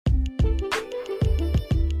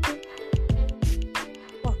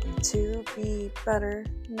Be Better,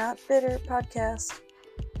 Not Bitter podcast.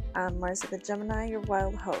 I'm Marcy the Gemini, your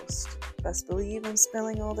wild host. Best believe I'm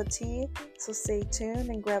spilling all the tea, so stay tuned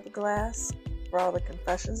and grab a glass for all the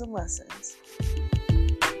confessions and lessons.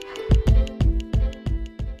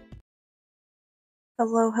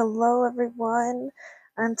 Hello everyone.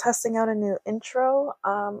 I'm testing out a new intro.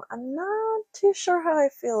 I'm not too sure how I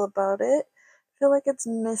feel about it. I feel like it's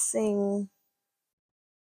missing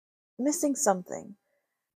something.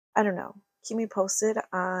 I don't know. Keep me posted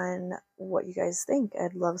on what you guys think.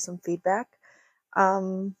 I'd love some feedback.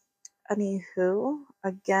 Anywho,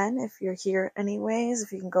 again, if you're here anyways,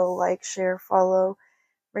 if you can go like, share, follow,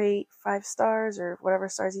 rate 5 stars or whatever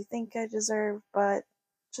stars you think I deserve, but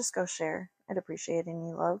just go share. I'd appreciate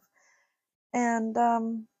any love. And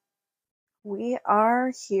we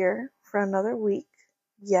are here for another week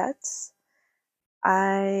yet.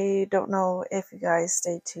 I don't know if you guys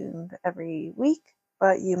stay tuned every week,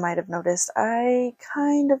 but you might have noticed I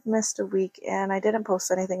kind of missed a week and I didn't post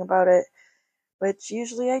anything about it, which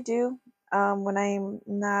usually I do when I'm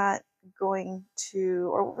not going to,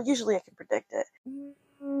 or usually I can predict it.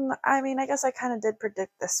 I guess I kind of did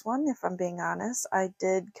predict this one, if I'm being honest. I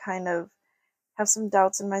did kind of have some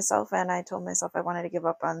doubts in myself, and I told myself I wanted to give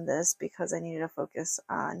up on this because I needed to focus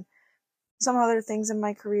on some other things in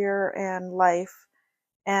my career and life.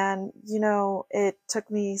 And, it took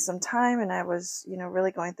me some time, and I was,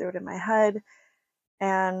 really going through it in my head.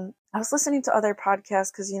 And I was listening to other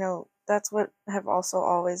podcasts because, that's what have also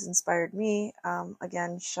always inspired me.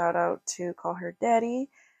 Again, shout out to Call Her Daddy.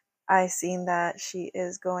 I seen that she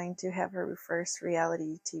is going to have her first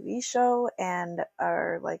reality TV show, and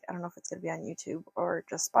I don't know if it's going to be on YouTube or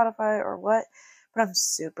just Spotify or what, but I'm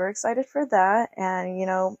super excited for that.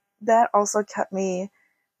 And, that also kept me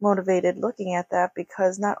motivated looking at that,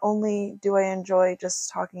 because not only do I enjoy just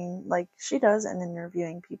talking like she does and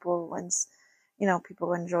interviewing people when,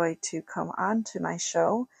 people enjoy to come on to my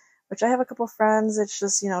show, which I have a couple friends. It's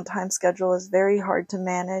just, time schedule is very hard to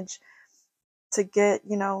manage to get,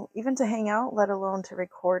 even to hang out, let alone to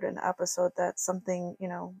record an episode. That's something,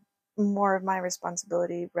 more of my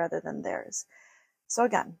responsibility rather than theirs. So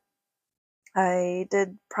again, I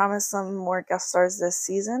did promise some more guest stars this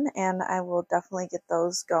season, and I will definitely get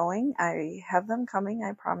those going. I have them coming,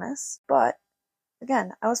 I promise. But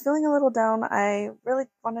again, I was feeling a little down. I really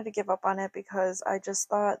wanted to give up on it because I just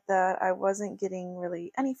thought that I wasn't getting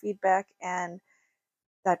really any feedback, and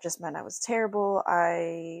that just meant I was terrible.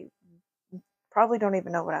 I probably don't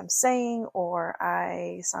even know what I'm saying, or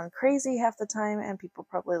I sound crazy half the time, and people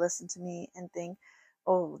probably listen to me and think,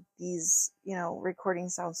 oh, these,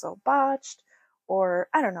 recordings sound so botched, or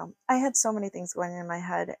I don't know. I had so many things going in my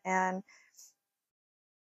head, and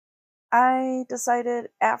I decided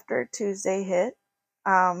after Tuesday hit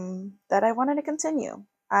that I wanted to continue.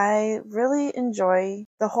 I really enjoy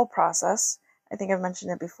the whole process. I think I've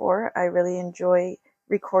mentioned it before. I really enjoy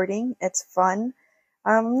recording. It's fun.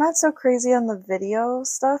 I'm not so crazy on the video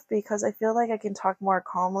stuff because I feel like I can talk more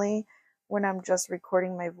calmly when I'm just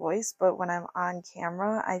recording my voice, but when I'm on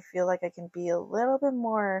camera, I feel like I can be a little bit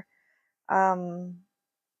more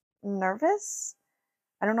nervous.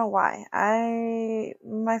 I don't know why.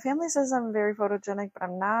 My family says I'm very photogenic, but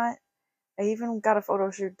I'm not. I even got a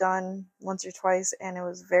photo shoot done once or twice, and it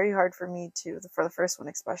was very hard for me for the first one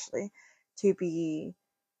especially, to be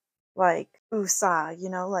like USA,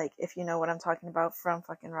 like if you know what I'm talking about from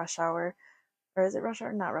fucking Rush Hour. Or is it Rush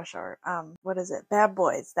Hour? Not Rush Hour. What is it? Bad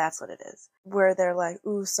Boys. That's what it is. Where they're like,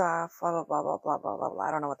 USA, blah, blah, blah, blah, blah, blah, blah, blah. I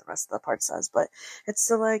don't know what the rest of the part says, but it's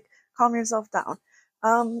to like, calm yourself down.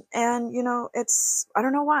 And I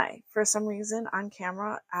don't know why. For some reason on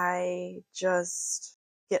camera, I just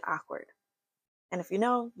get awkward. And if you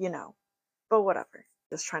know, you know. But whatever.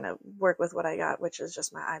 Just trying to work with what I got, which is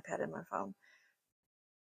just my iPad and my phone.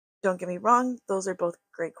 Don't get me wrong, those are both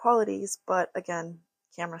great qualities, but again,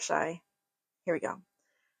 camera shy. Here we go.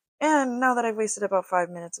 And now that I've wasted about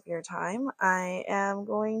 5 minutes of your time, I am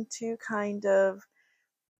going to kind of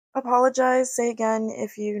apologize. Say again,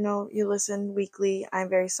 if you listen weekly, I'm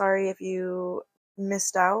very sorry if you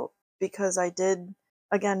missed out, because I did,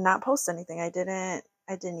 again, not post anything. I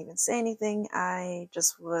didn't even say anything. I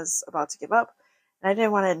just was about to give up. And I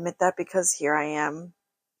didn't want to admit that because here I am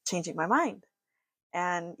changing my mind.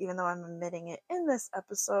 And even though I'm admitting it in this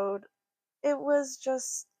episode, it was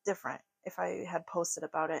just different if I had posted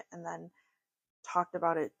about it and then talked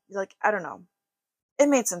about it. Like, I don't know. It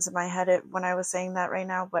made sense in my head when I was saying that right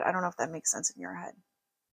now, but I don't know if that makes sense in your head.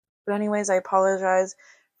 But anyways, I apologize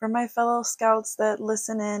for my fellow scouts that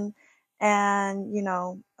listen in, and,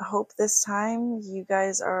 I hope this time you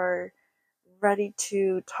guys are ready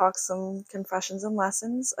to talk some confessions and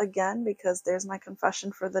lessons again, because there's my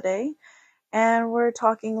confession for the day. And we're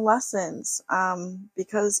talking lessons.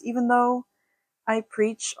 Because even though I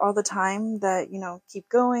preach all the time that, keep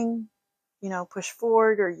going, push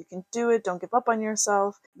forward, or you can do it, don't give up on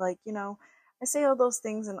yourself. I say all those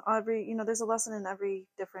things, and there's a lesson in every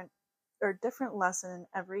different lesson in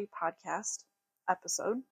every podcast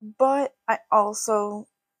episode. But I also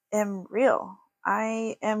am real.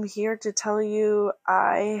 I am here to tell you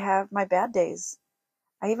I have my bad days.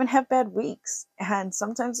 I even have bad weeks. And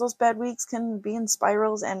sometimes those bad weeks can be in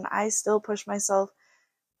spirals, and I still push myself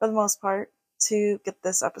for the most part to get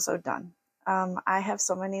this episode done. I have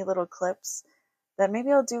so many little clips that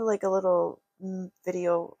maybe I'll do like a little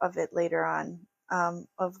video of it later on,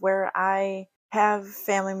 of where I have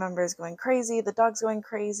family members going crazy, the dog's going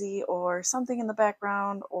crazy, or something in the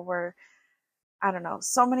background, or I don't know,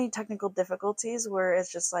 so many technical difficulties where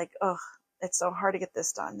it's just like, ugh, it's so hard to get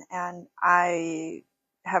this done. And I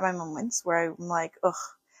have my moments where I'm like, ugh,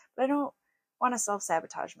 but I don't want to self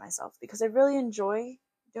sabotage myself because I really enjoy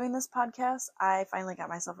doing this podcast. I finally got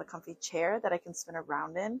myself a comfy chair that I can spin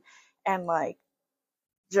around in and like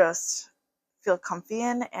just feel comfy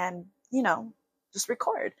in and, just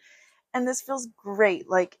record. And this feels great.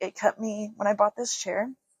 Like it kept me, when I bought this chair,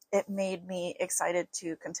 it made me excited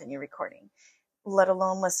to continue recording, let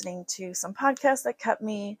alone listening to some podcasts that kept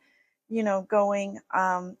me, going.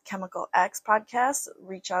 Chemical X podcast,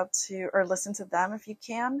 reach out to or listen to them if you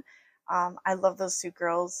can. I love those two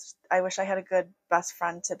girls. I wish I had a good best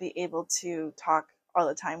friend to be able to talk all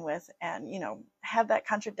the time with and, have that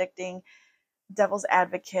contradicting devil's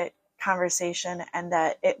advocate conversation, and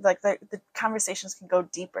that it like the conversations can go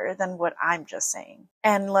deeper than what I'm just saying.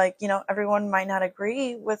 And like, everyone might not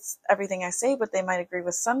agree with everything I say, but they might agree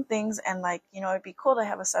with some things. And like, it'd be cool to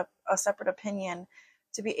have a separate opinion,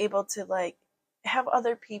 to be able to like have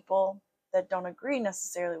other people that don't agree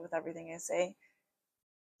necessarily with everything I say,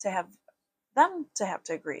 to have them to have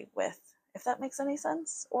to agree with, if that makes any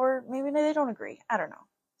sense. Or maybe they don't agree. I don't know.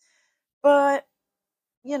 But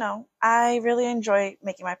I really enjoy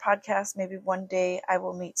making my podcast. Maybe one day I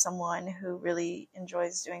will meet someone who really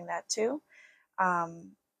enjoys doing that too.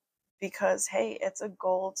 Um, because, hey, it's a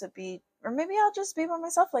goal to be, or maybe I'll just be by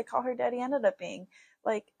myself, like how her daddy ended up being.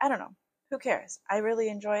 Like, I don't know. Who cares? I really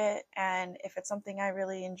enjoy it. And if it's something I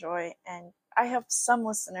really enjoy, and I have some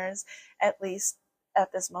listeners, at least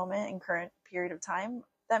at this moment in current period of time,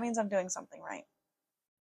 that means I'm doing something right.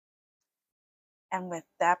 And with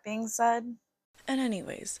that being said, and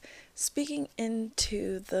anyways, speaking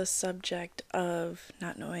into the subject of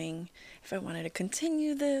not knowing if I wanted to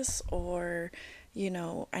continue this or,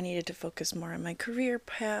 I needed to focus more on my career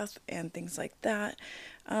path and things like that,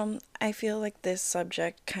 I feel like this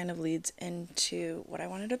subject kind of leads into what I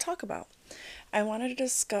wanted to talk about. I wanted to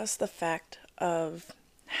discuss the fact of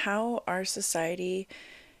how our society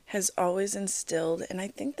has always instilled, and I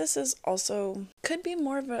think this is also could be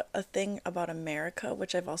more of a thing about America,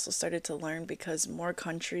 which I've also started to learn because more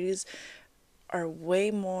countries are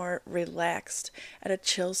way more relaxed at a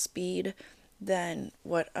chill speed than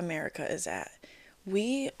what America is at.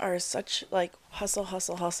 We are such like hustle,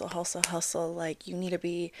 hustle, hustle, hustle, hustle. Like you need to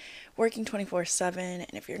be working 24/7.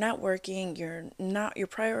 And if you're not working, your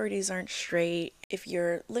priorities aren't straight. If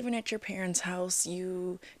you're living at your parents' house,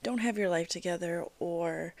 you don't have your life together,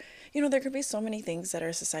 or, there could be so many things that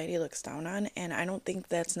our society looks down on. And I don't think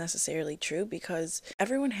that's necessarily true because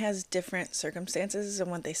everyone has different circumstances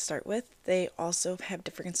and what they start with. They also have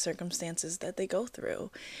different circumstances that they go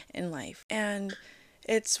through in life. And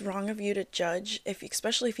it's wrong of you to judge,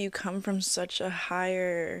 especially if you come from such a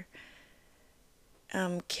higher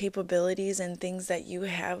capabilities and things that you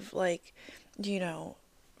have, like,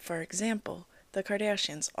 for example, the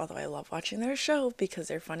Kardashians. Although I love watching their show because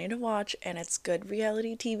they're funny to watch and it's good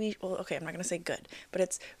reality TV. Well, okay, I'm not gonna say good, but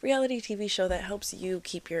it's reality TV show that helps you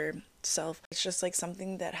keep yourself. It's just like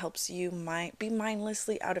something that helps you be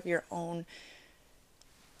mindlessly out of your own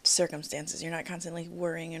circumstances. You're not constantly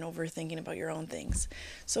worrying and overthinking about your own things.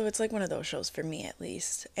 So it's like one of those shows for me at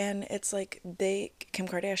least. And it's like Kim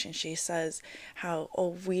Kardashian, she says how,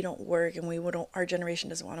 oh, we don't work and our generation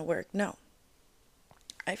doesn't want to work. No.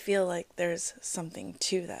 I feel like there's something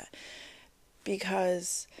to that.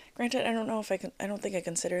 Because granted, I don't think I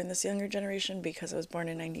consider in this younger generation because I was born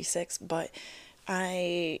in 96, but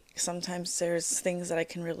sometimes there's things that I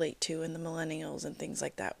can relate to in the millennials and things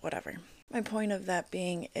like that, whatever. My point of that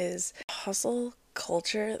being is hustle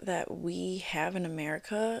culture that we have in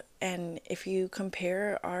America, and if you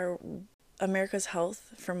compare our America's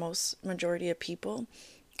health for most majority of people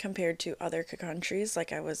compared to other countries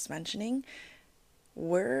like I was mentioning,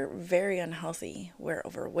 we're very unhealthy. We're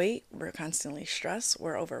overweight, we're constantly stressed,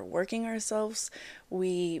 we're overworking ourselves,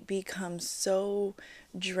 we become so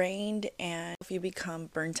drained, and you become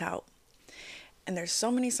burnt out. And there's so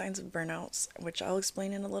many signs of burnouts, which I'll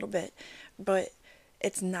explain in a little bit, but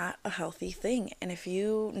it's not a healthy thing. And if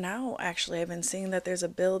you now, actually, I've been seeing that there's a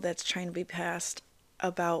bill that's trying to be passed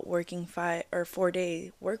about working 5 or 4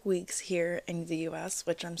 day work weeks here in the US,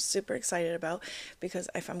 which I'm super excited about because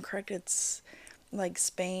if I'm correct, it's like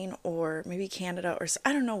Spain or maybe Canada or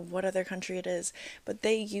I don't know what other country it is, but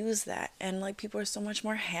they use that and like people are so much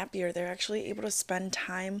more happier. They're actually able to spend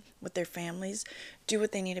time with their families, do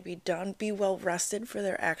what they need to be done, be well rested for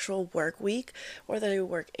their actual work week, whether they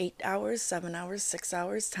work 8 hours, 7 hours, 6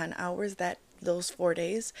 hours, 10 hours, that those 4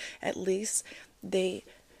 days at least they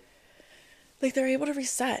like they're able to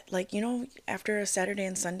reset. Like, after a Saturday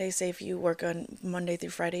and Sunday, say if you work a Monday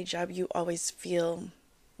through Friday job, you always feel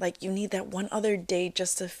like you need that one other day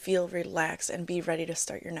just to feel relaxed and be ready to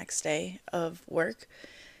start your next day of work.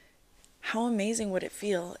 How amazing would it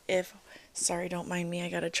feel if, sorry, don't mind me, I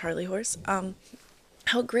got a Charlie horse.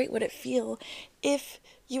 How great would it feel if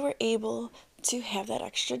you were able to have that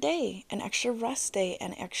extra day, an extra rest day,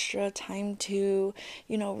 an extra time to,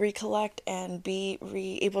 recollect and be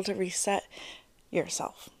able to reset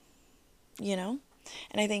yourself, you know?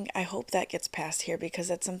 And I hope that gets passed here because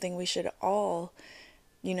that's something we should all,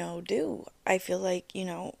 do. I feel like,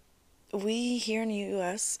 we here in the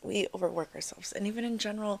US, we overwork ourselves. And even in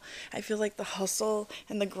general, I feel like the hustle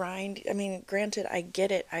and the grind, I mean, granted, I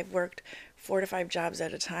get it. I've worked 4 to 5 jobs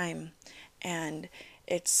at a time, and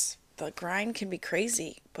the grind can be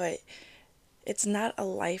crazy, but it's not a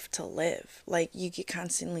life to live. Like, you get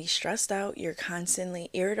constantly stressed out, you're constantly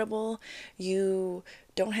irritable, you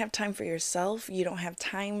don't have time for yourself, you don't have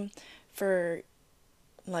time for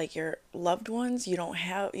like your loved ones, you don't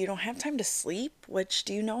have time to sleep, which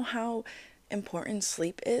do you know how important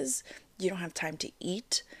sleep is? You don't have time to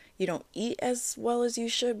eat. You don't eat as well as you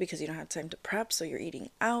should because you don't have time to prep, so you're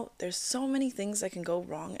eating out. There's so many things that can go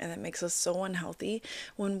wrong and that makes us so unhealthy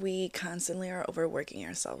when we constantly are overworking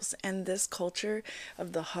ourselves. And this culture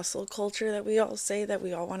of the hustle culture that we all say that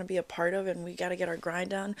we all want to be a part of and we got to get our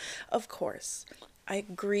grind on, of course. I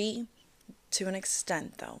agree to an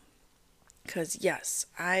extent though. Because, yes,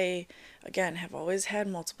 I, again, have always had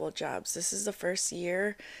multiple jobs. This is the first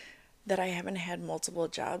year that I haven't had multiple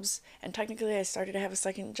jobs. And technically, I started to have a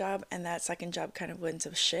second job, and that second job kind of went to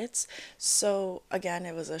shits. So, again,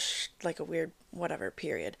 it was like a weird whatever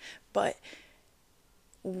period. But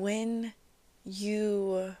when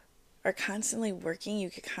you are constantly working, you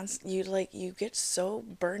get so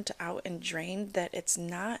burnt out and drained that it's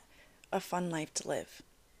not a fun life to live.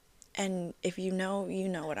 And if you know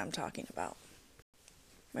what I'm talking about.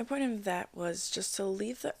 My point of that was just to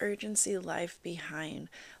leave the urgency life behind.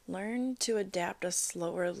 Learn to adapt a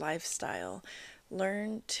slower lifestyle.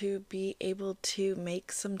 Learn to be able to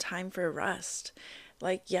make some time for rest.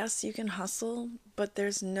 Like, yes, you can hustle, but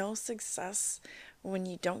there's no success when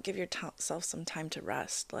you don't give yourself some time to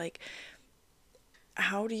rest. Like,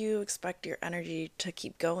 how do you expect your energy to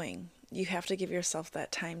keep going? You have to give yourself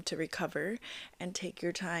that time to recover and take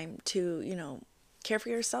your time to, care for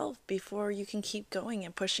yourself before you can keep going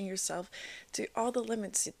and pushing yourself to all the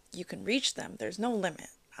limits you can reach them. There's no limit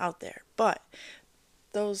out there. But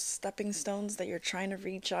those stepping stones that you're trying to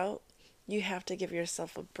reach out, you have to give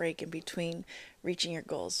yourself a break in between reaching your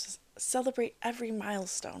goals. Celebrate every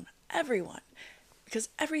milestone, everyone. Because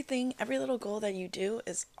everything, every little goal that you do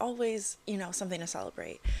is always, something to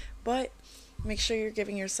celebrate. But make sure you're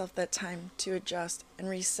giving yourself that time to adjust and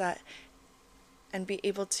reset and be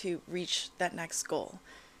able to reach that next goal.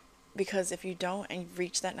 Because if you don't and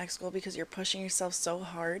reach that next goal because you're pushing yourself so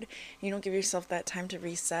hard, you don't give yourself that time to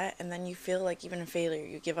reset, and then you feel like even a failure,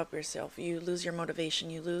 you give up yourself, you lose your motivation,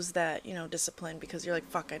 you lose that, discipline because you're like,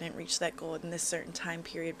 fuck, I didn't reach that goal in this certain time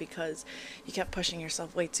period because you kept pushing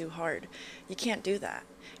yourself way too hard. You can't do that.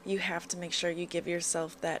 You have to make sure you give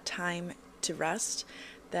yourself that time to rest,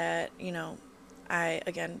 that,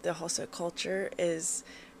 again, the hustle culture is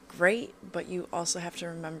great, but you also have to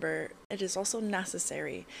remember it is also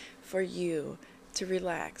necessary for you to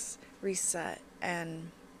relax, reset,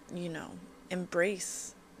 and,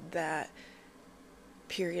 embrace that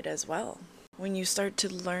period as well. When you start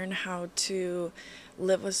to learn how to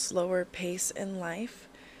live a slower pace in life,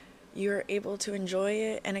 you're able to enjoy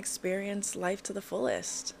it and experience life to the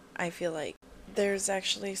fullest, I feel like. There's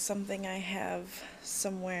actually something I have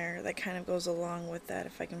somewhere that kind of goes along with that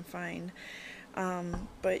if I can find.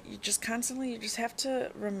 But you just have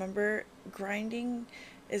to remember grinding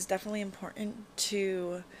is definitely important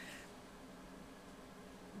to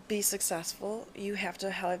be successful, you have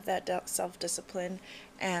to have that self discipline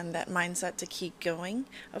and that mindset to keep going,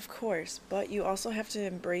 of course. But you also have to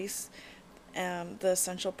embrace the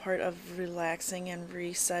essential part of relaxing and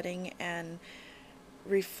resetting and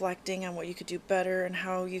reflecting on what you could do better and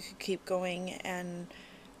how you could keep going, and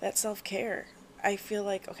that self care. I feel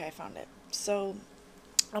like, okay, I found it. So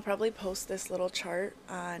I'll probably post this little chart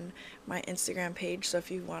on my Instagram page, so if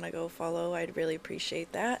you want to go follow, I'd really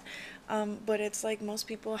appreciate that. But it's like most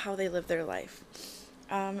people, how they live their life.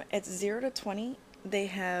 It's 0 to 20. They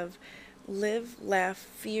have live, laugh,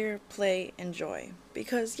 fear, play, enjoy.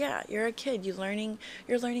 Because yeah, you're a kid. You're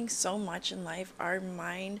learning so much in life. Our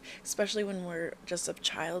mind, especially when we're just a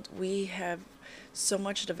child, we have so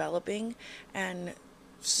much developing, and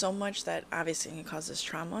so much that obviously can cause us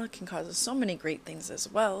trauma, can cause us so many great things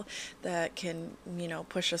as well that can,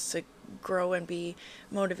 push us to grow and be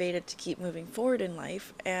motivated to keep moving forward in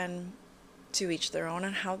life, and to each their own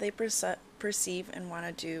on how they perceive and want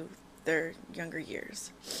to do their younger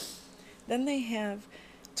years. Then they have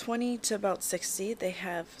 20 to about 60, they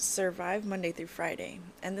have survive Monday through Friday.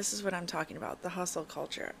 And this is what I'm talking about, the hustle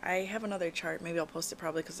culture. I have another chart. Maybe I'll post it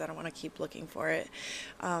probably because I don't want to keep looking for it.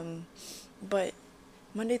 But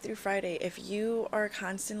Monday through Friday, if you are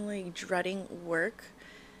constantly dreading work,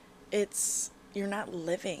 you're not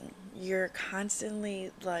living. You're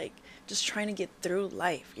constantly like just trying to get through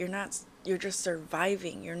life. You're just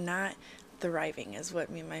surviving. You're not thriving, is what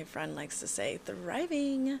me and my friend likes to say.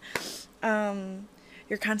 Thriving.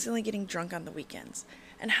 You're constantly getting drunk on the weekends.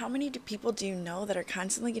 And how many people do you know that are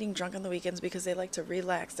constantly getting drunk on the weekends because they like to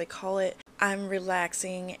relax? They call it, I'm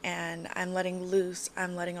relaxing and I'm letting loose.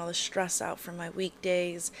 I'm letting all the stress out from my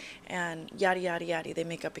weekdays and yada, yada, yada. They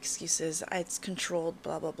make up excuses. It's controlled,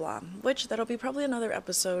 blah, blah, blah. Which that'll be probably another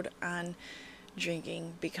episode on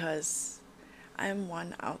drinking, because I'm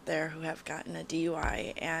one out there who have gotten a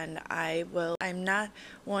DUI, and I'm not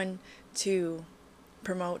one to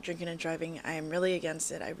promote drinking and driving. I am really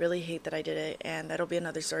against it. I really hate that I did it, and that'll be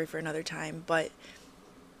another story for another time. But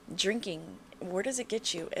drinking, where does it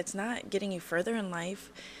get you? It's not getting you further in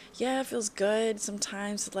life. Yeah, it feels good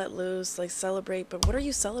sometimes to let loose, like celebrate, but what are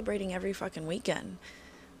you celebrating every fucking weekend?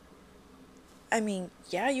 I mean,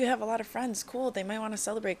 yeah, you have a lot of friends, cool, they might want to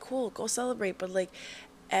celebrate, cool, go celebrate, but like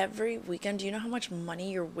every weekend, do you know how much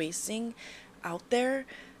money you're wasting out there?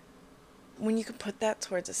 When you can put that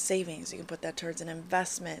towards a savings, you can put that towards an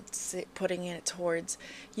investment, putting it towards,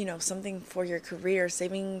 something for your career,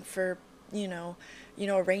 saving for,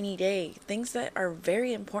 a rainy day, things that are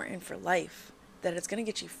very important for life, that it's going to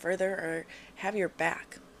get you further or have your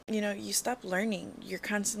back. You stop learning. You're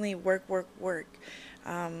constantly work, work, work.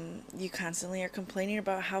 You constantly are complaining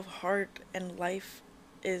about how hard and life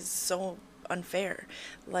is so unfair.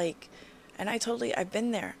 Like, and I've been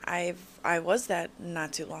there. I was that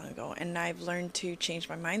not too long ago, and I've learned to change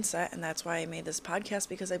my mindset, and that's why I made this podcast,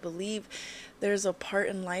 because I believe there's a part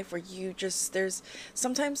in life where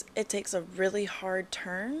sometimes it takes a really hard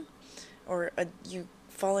turn, or you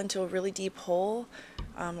fall into a really deep hole,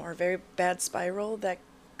 or a very bad spiral that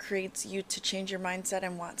creates you to change your mindset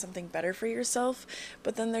and want something better for yourself.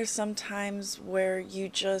 But then there's some times where you're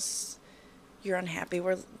unhappy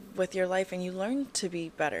with your life, and you learn to be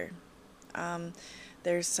better.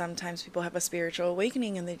 There's sometimes people have a spiritual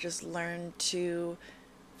awakening and they just learn to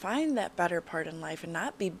find that better part in life and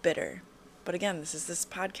not be bitter. But again, this is this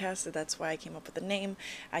podcast, so that's why I came up with the name.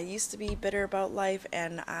 I used to be bitter about life,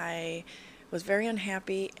 and I was very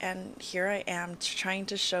unhappy, and here I am trying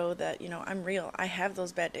to show that, I'm real. I have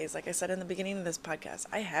those bad days. Like I said in the beginning of this podcast,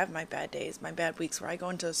 I have my bad days, my bad weeks where I go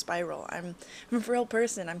into a spiral. I'm a real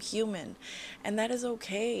person. I'm human. And that is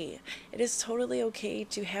okay. It is totally okay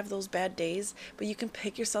to have those bad days, but you can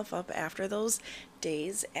pick yourself up after those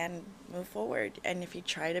days and move forward. And if you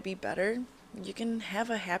try to be better, you can have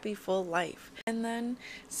a happy, full life. And then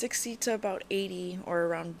 60 to about 80, or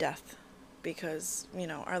around death, because,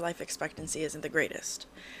 our life expectancy isn't the greatest.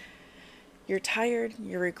 You're tired,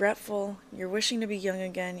 you're regretful, you're wishing to be young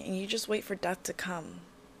again, and you just wait for death to come.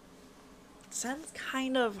 It sounds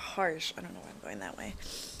kind of harsh. I don't know why I'm going that way.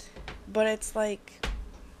 But it's like,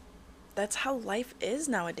 that's how life is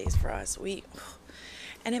nowadays for us.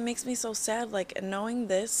 And it makes me so sad, like, knowing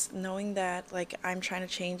that, like, I'm trying to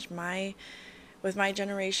change with my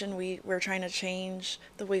generation, we're trying to change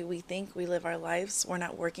the way we think, we live our lives. We're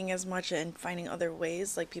not working as much and finding other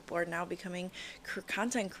ways. Like, people are now becoming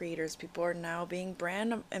content creators. People are now being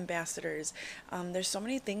brand ambassadors. There's so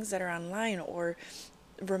many things that are online, or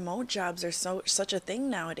remote jobs are such a thing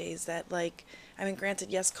nowadays that, like, I mean, granted,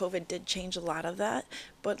 yes, COVID did change a lot of that,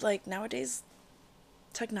 but like nowadays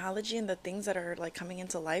technology and the things that are like coming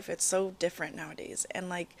into life, it's so different nowadays. And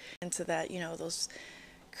like into that, those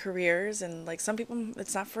careers, and like some people,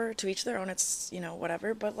 it's not for to each their own, it's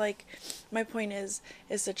whatever, but like my point is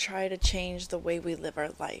to try to change the way we live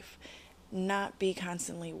our life, not be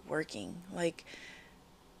constantly working, like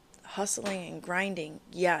hustling and grinding.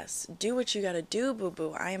 Yes, do what you gotta do, boo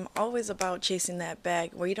boo. I am always about chasing that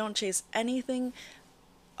bag where you don't chase anything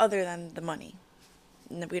other than the money.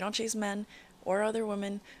 We don't chase men or other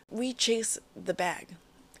women. We chase the bag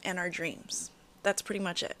and our dreams. That's pretty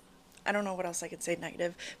much it. I don't know what else I could say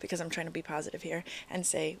negative, because I'm trying to be positive here and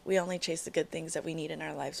say we only chase the good things that we need in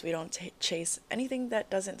our lives. We don't chase anything that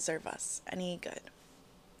doesn't serve us any good.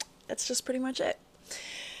 That's just pretty much it.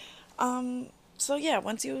 So yeah,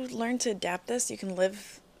 once you learn to adapt this, you can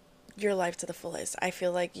live your life to the fullest. I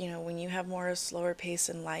feel like, when you have more slower pace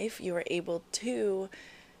in life, you are able to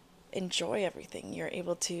enjoy everything. You're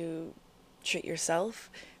able to treat yourself,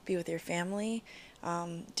 be with your family,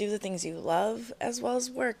 do the things you love, as well as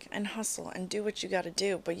work and hustle and do what you got to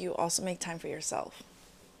do, but you also make time for yourself.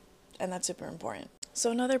 And that's super important.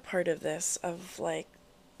 So, another part of this, of like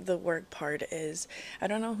the work part, is I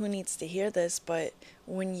don't know who needs to hear this, but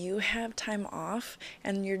when you have time off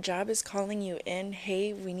and your job is calling you in,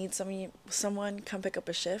 hey, we need someone come pick up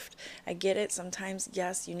a shift. I get it. Sometimes,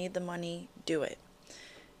 yes, you need the money, do it.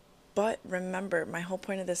 But remember, my whole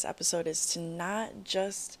point of this episode is to not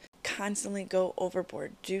just constantly go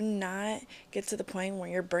overboard. Do not get to the point where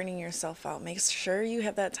you're burning yourself out. Make sure you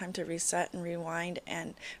have that time to reset and rewind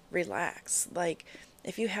and relax. Like,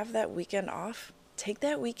 if you have that weekend off, take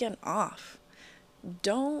that weekend off.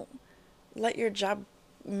 Don't let your job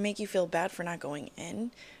make you feel bad for not going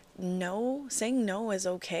in. No, saying no is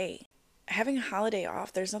okay. Having a holiday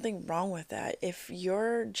off, there's nothing wrong with that. If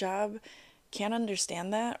your job can't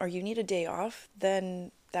understand that, or you need a day off,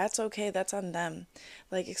 then that's okay. That's on them.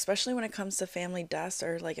 Like, especially when it comes to family deaths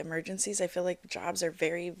or like emergencies, I feel like jobs are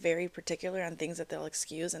very, very particular on things that they'll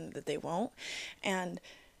excuse and that they won't. And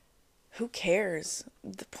who cares?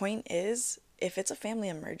 The point is, if it's a family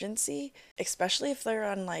emergency, especially if they're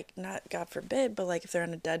on, like, not God forbid, but like if they're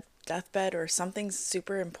on a deathbed or something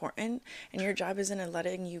super important, and your job isn't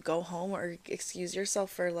letting you go home or excuse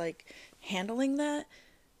yourself for like handling that,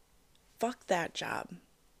 fuck that job,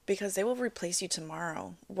 because they will replace you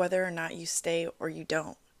tomorrow, whether or not you stay or you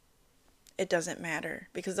don't. It doesn't matter,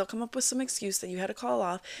 because they'll come up with some excuse that you had to call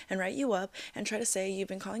off and write you up and try to say you've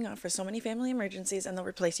been calling off for so many family emergencies, and they'll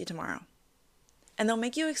replace you tomorrow. And they'll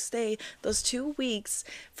make you stay those 2 weeks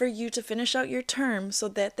for you to finish out your term so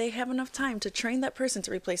that they have enough time to train that person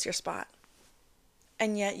to replace your spot.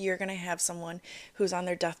 And yet you're going to have someone who's on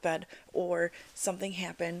their deathbed or something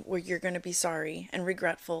happen where you're going to be sorry and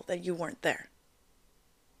regretful that you weren't there.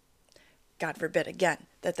 God forbid, again,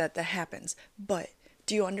 that happens. But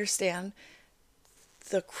do you understand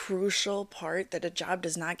the crucial part that a job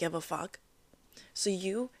does not give a fuck? So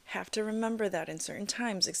you have to remember that in certain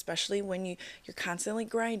times, especially when you're constantly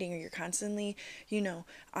grinding, or you're constantly,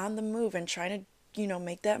 on the move and trying to,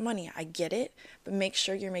 make that money. I get it, but make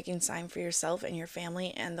sure you're making time for yourself and your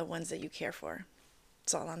family and the ones that you care for.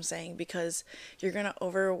 That's all I'm saying, because you're going to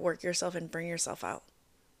overwork yourself and burn yourself out.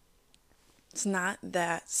 It's not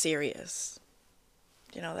that serious.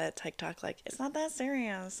 That TikTok, like, it's not that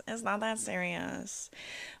serious. It's not that serious.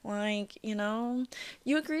 Like,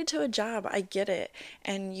 you agreed to a job. I get it.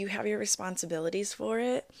 And you have your responsibilities for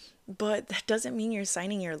it. But that doesn't mean you're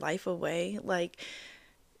signing your life away. Like,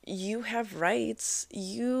 you have rights.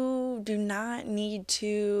 You do not need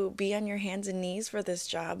to be on your hands and knees for this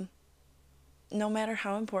job, no matter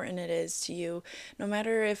how important it is to you. No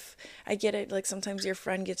matter if, I get it, like sometimes your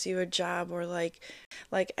friend gets you a job, or like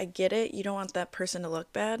I get it, you don't want that person to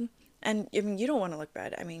look bad. And I mean, you don't want to look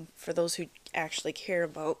bad. I mean, for those who actually care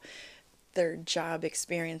about their job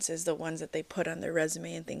experiences, the ones that they put on their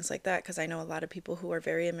resume and things like that, because I know a lot of people who are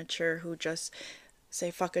very immature who just say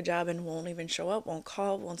fuck a job and won't even show up, won't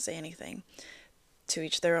call, won't say anything. To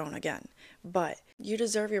each their own, again. But you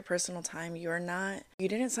deserve your personal time. You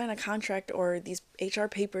didn't sign a contract or these HR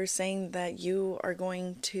papers saying that you are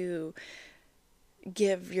going to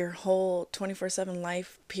give your whole 24/7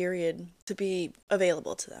 life period to be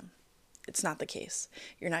available to them. It's not the case.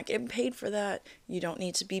 You're not getting paid for that. You don't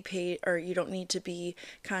need to be paid, or you don't need to be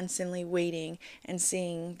constantly waiting and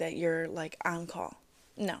seeing that you're like on call.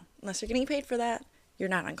 No, unless you're getting paid for that, you're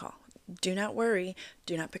not on call. Do not worry.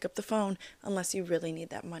 Do not pick up the phone unless you really need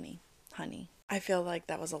that money, honey. I feel like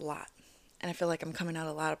that was a lot. And I feel like I'm coming out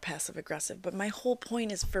a lot of passive aggressive. But my whole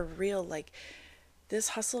point is, for real, like, this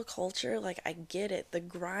hustle culture, like, I get it. The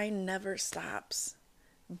grind never stops.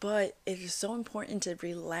 But it is so important to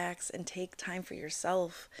relax and take time for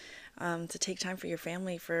yourself, to take time for your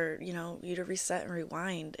family, for, you to reset and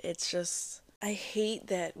rewind. It's just, I hate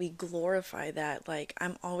that we glorify that. Like,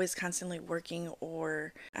 I'm always constantly working,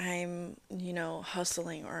 or I'm,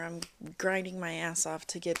 hustling, or I'm grinding my ass off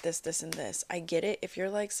to get this, this, and this. I get it. If you're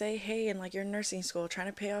like, say, hey, in like your nursing school, trying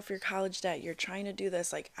to pay off your college debt, you're trying to do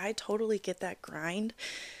this. Like, I totally get that grind,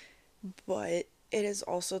 but it is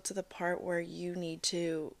also to the part where you need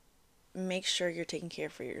to make sure you're taking care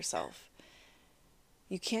for yourself.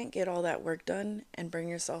 You can't get all that work done and burn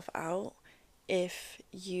yourself out if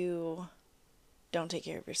you don't take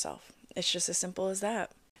care of yourself. It's just as simple as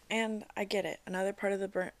that. And I get it. Another part of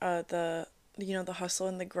the hustle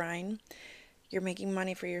and the grind, you're making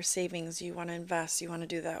money for your savings, you want to invest, you want to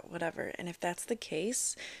do that, whatever. And if that's the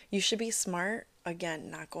case, you should be smart. Again,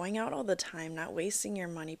 not going out all the time, not wasting your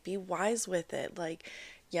money. Be wise with it. Like,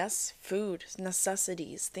 yes, food,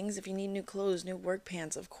 necessities, things, if you need new clothes, new work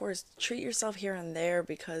pants, of course, treat yourself here and there,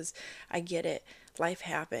 because I get it. Life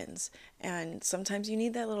happens. And sometimes you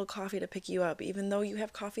need that little coffee to pick you up, even though you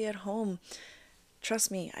have coffee at home. Trust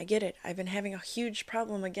me, I get it. I've been having a huge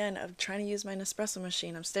problem again of trying to use my Nespresso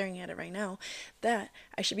machine. I'm staring at it right now. That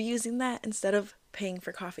I should be using that instead of paying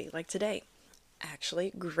for coffee like today.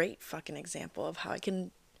 Actually, great fucking example of how I can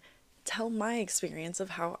tell my experience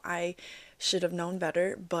of how I should have known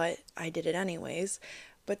better, but I did it anyways.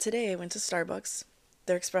 But today I went to Starbucks.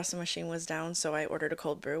 Their espresso machine was down, so I ordered a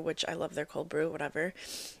cold brew, which I love their cold brew, whatever.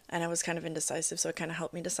 And I was kind of indecisive, so it kind of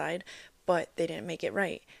helped me decide, but they didn't make it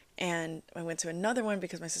right. And I went to another one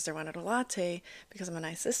because my sister wanted a latte, because I'm a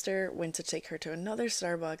nice sister, went to take her to another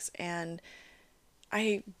Starbucks, and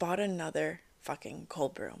I bought another fucking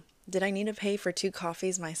cold brew. Did I need to pay for two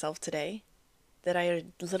coffees myself today? That I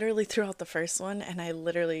literally threw out the first one, and I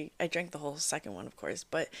drank the whole second one, of course,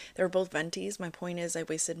 but they were both ventis. My point is, I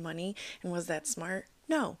wasted money, and was that smart?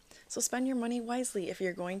 No. So spend your money wisely if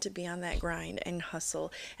you're going to be on that grind and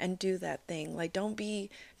hustle and do that thing. Like, don't be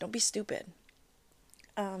stupid.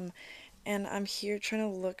 And I'm here trying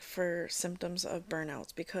to look for symptoms of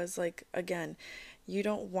burnouts, because, like, again, you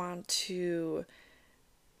don't want to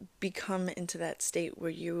become into that state where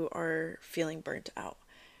you are feeling burnt out.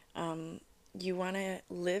 You want to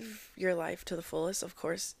live your life to the fullest, of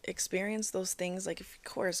course, experience those things, like, of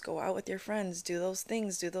course, go out with your friends, do those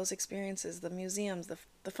things, do those experiences, the museums,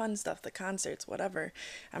 the fun stuff, the concerts, whatever.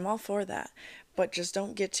 I'm all for that. But just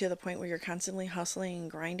don't get to the point where you're constantly hustling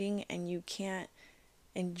and grinding and you can't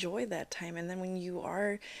enjoy that time. And then when you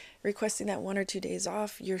are requesting that 1 or 2 days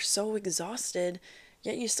off, you're so exhausted,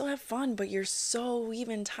 yet you still have fun, but you're so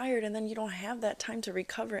even tired, and then you don't have that time to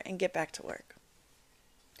recover and get back to work.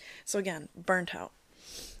 So again, burnt out.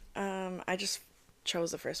 I just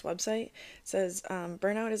chose the first website. It says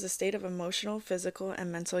burnout is a state of emotional, physical,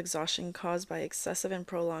 and mental exhaustion caused by excessive and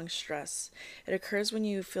prolonged stress. It occurs when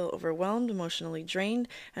you feel overwhelmed, emotionally drained,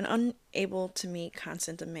 and unable to meet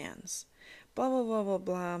constant demands. Blah blah blah blah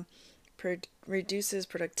blah. Reduces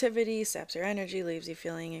productivity, saps your energy, leaves you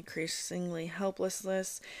feeling increasingly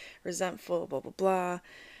helpless, resentful, blah blah blah.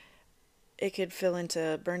 It could fill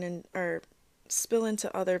into burn or spill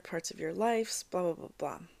into other parts of your lives, blah blah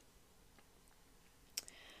blah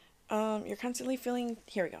blah. You're constantly feeling,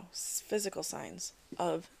 here we go, physical signs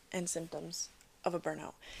of and symptoms of a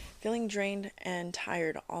burnout. Feeling drained and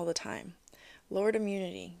tired all the time. Lowered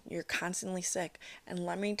immunity, you're constantly sick. And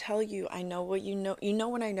let me tell you, I know what you know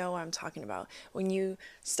when I know what I'm talking about. When you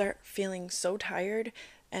start feeling so tired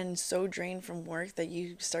and so drained from work that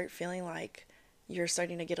you start feeling like you're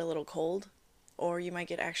starting to get a little cold, or you might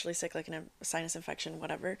get actually sick, like in a sinus infection,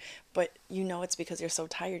 whatever, but you know it's because you're so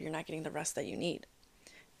tired, you're not getting the rest that you need.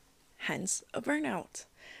 Hence a burnout.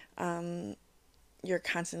 You're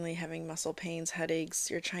constantly having muscle pains, headaches,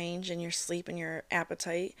 your change in your sleep and your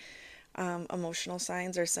appetite. Emotional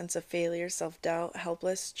signs are sense of failure, self doubt,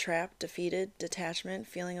 helpless, trapped, defeated, detachment,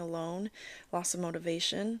 feeling alone, loss of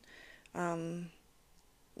motivation,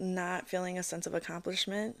 not feeling a sense of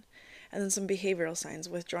accomplishment. And then some behavioral signs: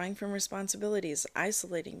 withdrawing from responsibilities,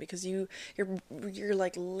 isolating, because you're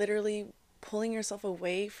like literally pulling yourself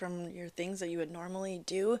away from your things that you would normally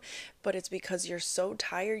do, but it's because you're so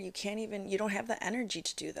tired you don't have the energy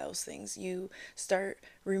to do those things. You start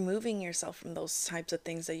removing yourself from those types of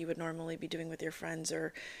things that you would normally be doing with your friends,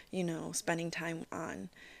 or spending time on.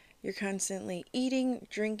 You're constantly eating,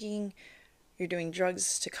 drinking, you're doing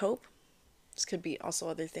drugs to cope. This could be also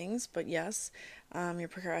other things, but yes, you're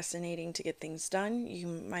procrastinating to get things done. You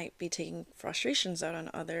might be taking frustrations out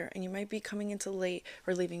on other, and you might be coming into late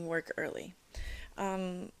or leaving work early.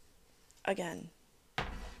 Again,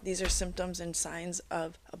 These are symptoms and signs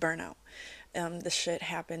of a burnout. This shit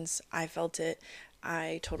happens. I felt it.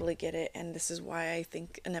 I totally get it. And this is why I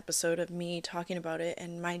think an episode of me talking about it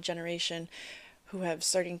and my generation who have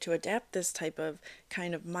starting to adapt this type of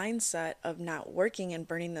kind of mindset of not working and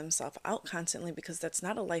burning themselves out constantly, because that's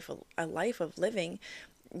not a life of living,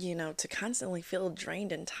 to constantly feel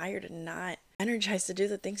drained and tired and not energized to do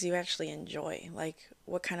the things you actually enjoy. Like,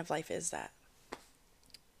 what kind of life is that?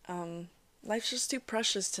 Life's just too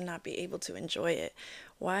precious to not be able to enjoy it.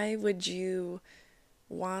 Why would you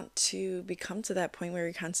want to become to that point where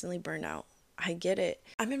you're constantly burnt out? I get it.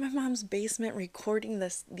 I'm in my mom's basement recording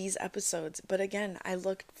these episodes, but again, I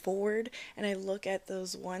look forward and I look at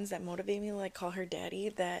those ones that motivate me, like call her daddy,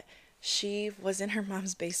 that she was in her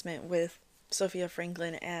mom's basement with Sophia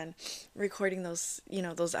Franklin and recording those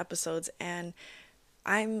episodes. And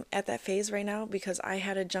I'm at that phase right now because I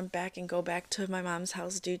had to jump back and go back to my mom's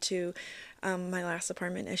house due to my last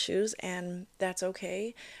apartment issues, and that's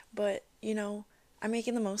okay. But, I'm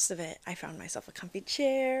making the most of it. I found myself a comfy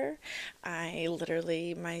chair.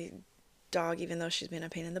 My dog, even though she's been a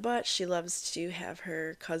pain in the butt, she loves to have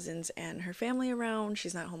her cousins and her family around.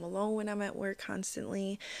 She's not home alone when I'm at work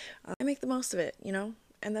constantly. I make the most of it.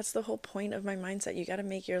 And that's the whole point of my mindset. You got to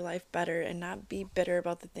make your life better and not be bitter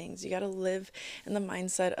about the things. You got to live in the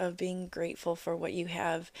mindset of being grateful for what you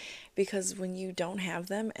have, because when you don't have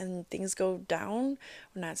them and things go down,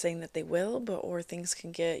 we're not saying that they will, or things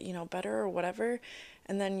can get, better or whatever,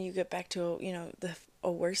 and then you get back to,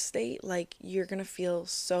 a worse state, like you're going to feel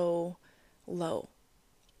so low.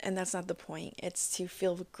 And that's not the point. It's to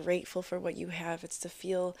feel grateful for what you have. It's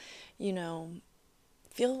to you know,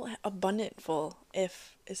 feel abundantful,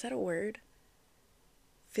 if is that a word,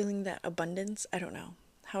 feeling that abundance, I don't know,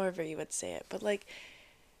 however you would say it, but like,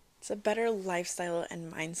 it's a better lifestyle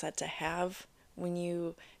and mindset to have when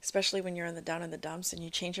you, especially when you're in the down in the dumps and you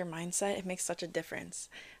change your mindset. It makes such a difference.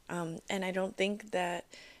 And I don't think that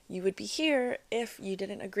you would be here if you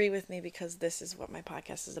didn't agree with me, because this is what my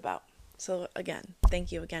podcast is about. So again,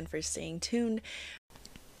 thank you again for staying tuned.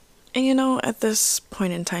 And at this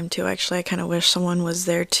point in time too, actually, I kind of wish someone was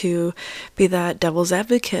there to be that devil's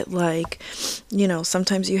advocate. Like,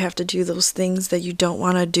 sometimes you have to do those things that you don't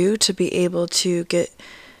want to do to be able to get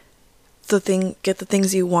the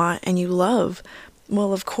things you want and you love.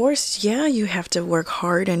 Well, of course, yeah, you have to work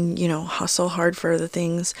hard and, hustle hard for the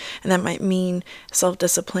things. And that might mean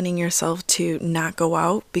self-disciplining yourself to not go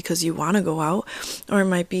out because you want to go out. Or it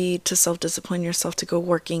might be to self-discipline yourself to go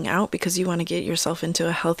working out because you want to get yourself into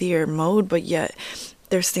a healthier mode. But yet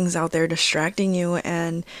there's things out there distracting you,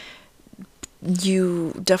 and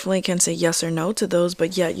you definitely can say yes or no to those.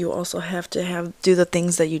 But yet you also have to do the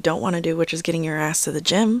things that you don't want to do, which is getting your ass to the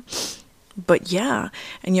gym. But yeah,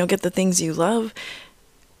 and you'll get the things you love.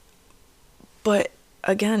 But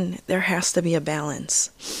again, there has to be a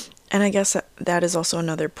balance. And I guess that is also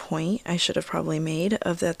another point I should have probably made,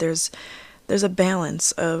 of that there's a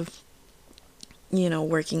balance of,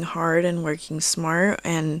 working hard and working smart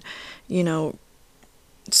and,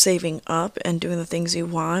 saving up and doing the things you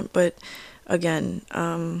want. But again,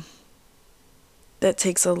 that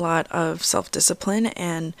takes a lot of self-discipline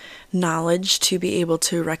and knowledge to be able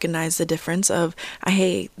to recognize the difference of,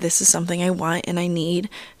 hey, this is something I want and I need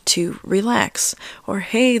to relax. Or,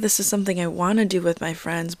 hey, this is something I want to do with my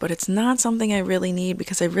friends, but it's not something I really need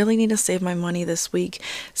because I really need to save my money this week,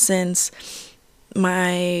 since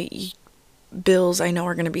my bills I know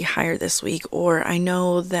are going to be higher this week, or I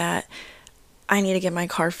know that I need to get my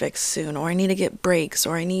car fixed soon, or I need to get brakes,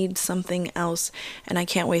 or I need something else, and I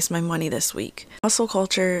can't waste my money this week. Hustle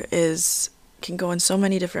culture can go in so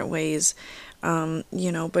many different ways,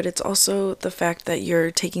 but it's also the fact that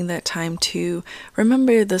you're taking that time to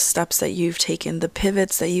remember the steps that you've taken, the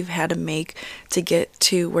pivots that you've had to make to get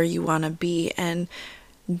to where you want to be, and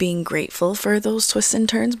being grateful for those twists and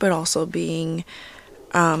turns, but also being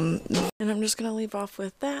and I'm just going to leave off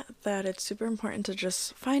with that it's super important to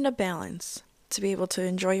just find a balance to be able to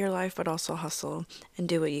enjoy your life, but also hustle and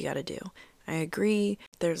do what you got to do. I agree.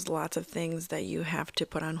 There's lots of things that you have to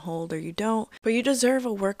put on hold or you don't, but you deserve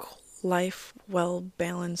a work-life,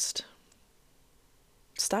 well-balanced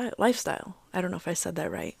lifestyle. I don't know if I said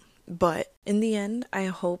that right. But in the end, I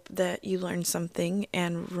hope that you learned something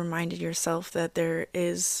and reminded yourself that there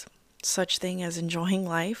is such thing as enjoying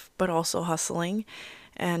life, but also hustling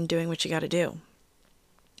and doing what you got to do.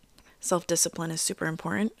 Self-discipline is super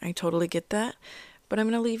important. I totally get that. But I'm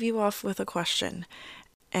going to leave you off with a question.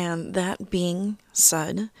 And that being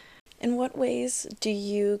said, in what ways do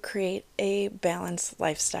you create a balanced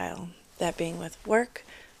lifestyle? That being with work,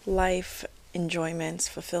 life, enjoyments,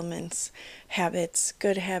 fulfillments, habits,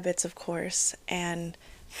 good habits, of course, and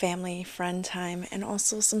family, friend time, and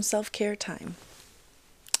also some self-care time.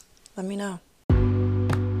 Let me know.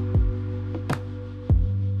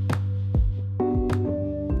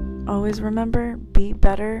 Always remember, be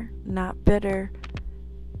better, not bitter.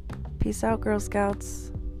 Peace out, Girl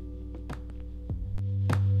Scouts.